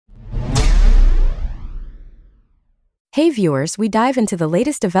Hey viewers, we dive into the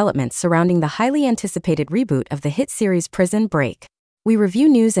latest developments surrounding the highly anticipated reboot of the hit series Prison Break. We review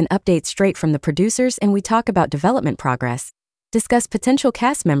news and updates straight from the producers, and we talk about development progress, discuss potential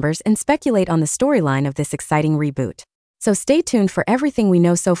cast members, and speculate on the storyline of this exciting reboot. So stay tuned for everything we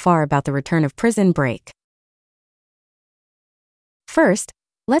know so far about the return of Prison Break. First,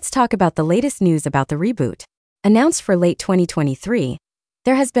 let's talk about the latest news about the reboot. Announced for late 2023,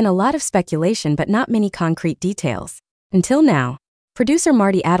 there has been a lot of speculation but not many concrete details. Until now, producer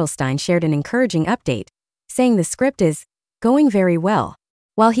Marty Adelstein shared an encouraging update, saying the script is going very well.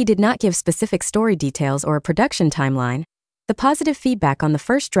 While he did not give specific story details or a production timeline, the positive feedback on the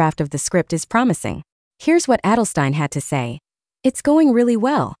first draft of the script is promising. Here's what Adelstein had to say. It's going really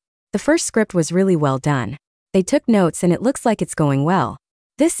well. The first script was really well done. They took notes and it looks like it's going well.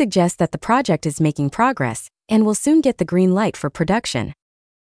 This suggests that the project is making progress and will soon get the green light for production.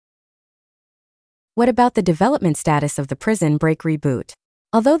 What about the development status of the Prison Break reboot?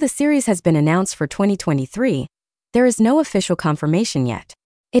 Although the series has been announced for 2023, there is no official confirmation yet.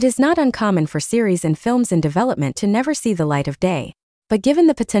 It is not uncommon for series and films in development to never see the light of day. But given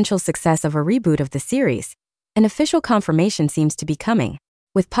the potential success of a reboot of the series, an official confirmation seems to be coming.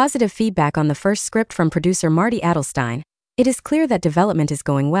 With positive feedback on the first script from producer Marty Adelstein, it is clear that development is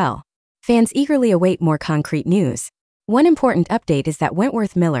going well. Fans eagerly await more concrete news. One important update is that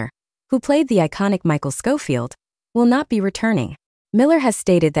Wentworth Miller, who played the iconic Michael Scofield, will not be returning. Miller has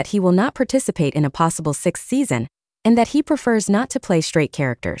stated that he will not participate in a possible sixth season, and that he prefers not to play straight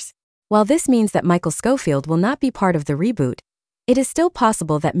characters. While this means that Michael Scofield will not be part of the reboot, it is still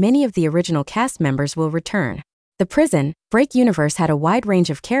possible that many of the original cast members will return. The Prison Break universe had a wide range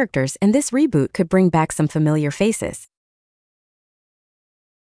of characters, and this reboot could bring back some familiar faces.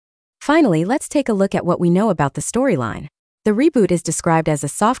 Finally, let's take a look at what we know about the storyline. The reboot is described as a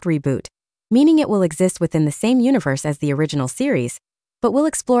soft reboot, meaning it will exist within the same universe as the original series, but will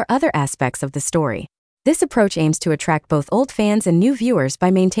explore other aspects of the story. This approach aims to attract both old fans and new viewers by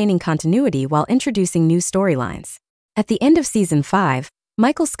maintaining continuity while introducing new storylines. At the end of Season 5,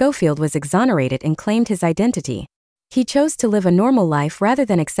 Michael Scofield was exonerated and claimed his identity. He chose to live a normal life rather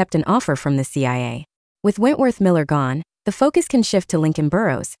than accept an offer from the CIA. With Wentworth Miller gone, the focus can shift to Lincoln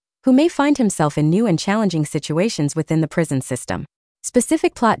Burrows, who may find himself in new and challenging situations within the prison system.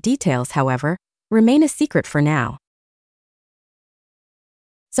 Specific plot details, however, remain a secret for now.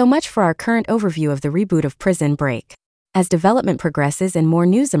 So much for our current overview of the reboot of Prison Break. As development progresses and more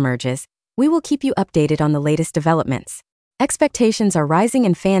news emerges, we will keep you updated on the latest developments. Expectations are rising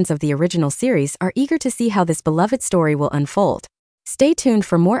and fans of the original series are eager to see how this beloved story will unfold. Stay tuned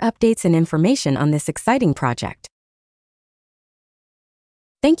for more updates and information on this exciting project.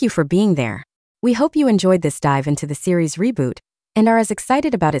 Thank you for being there. We hope you enjoyed this dive into the series reboot and are as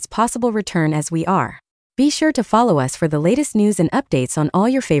excited about its possible return as we are. Be sure to follow us for the latest news and updates on all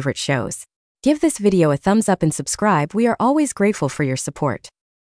your favorite shows. Give this video a thumbs up and subscribe. We are always grateful for your support.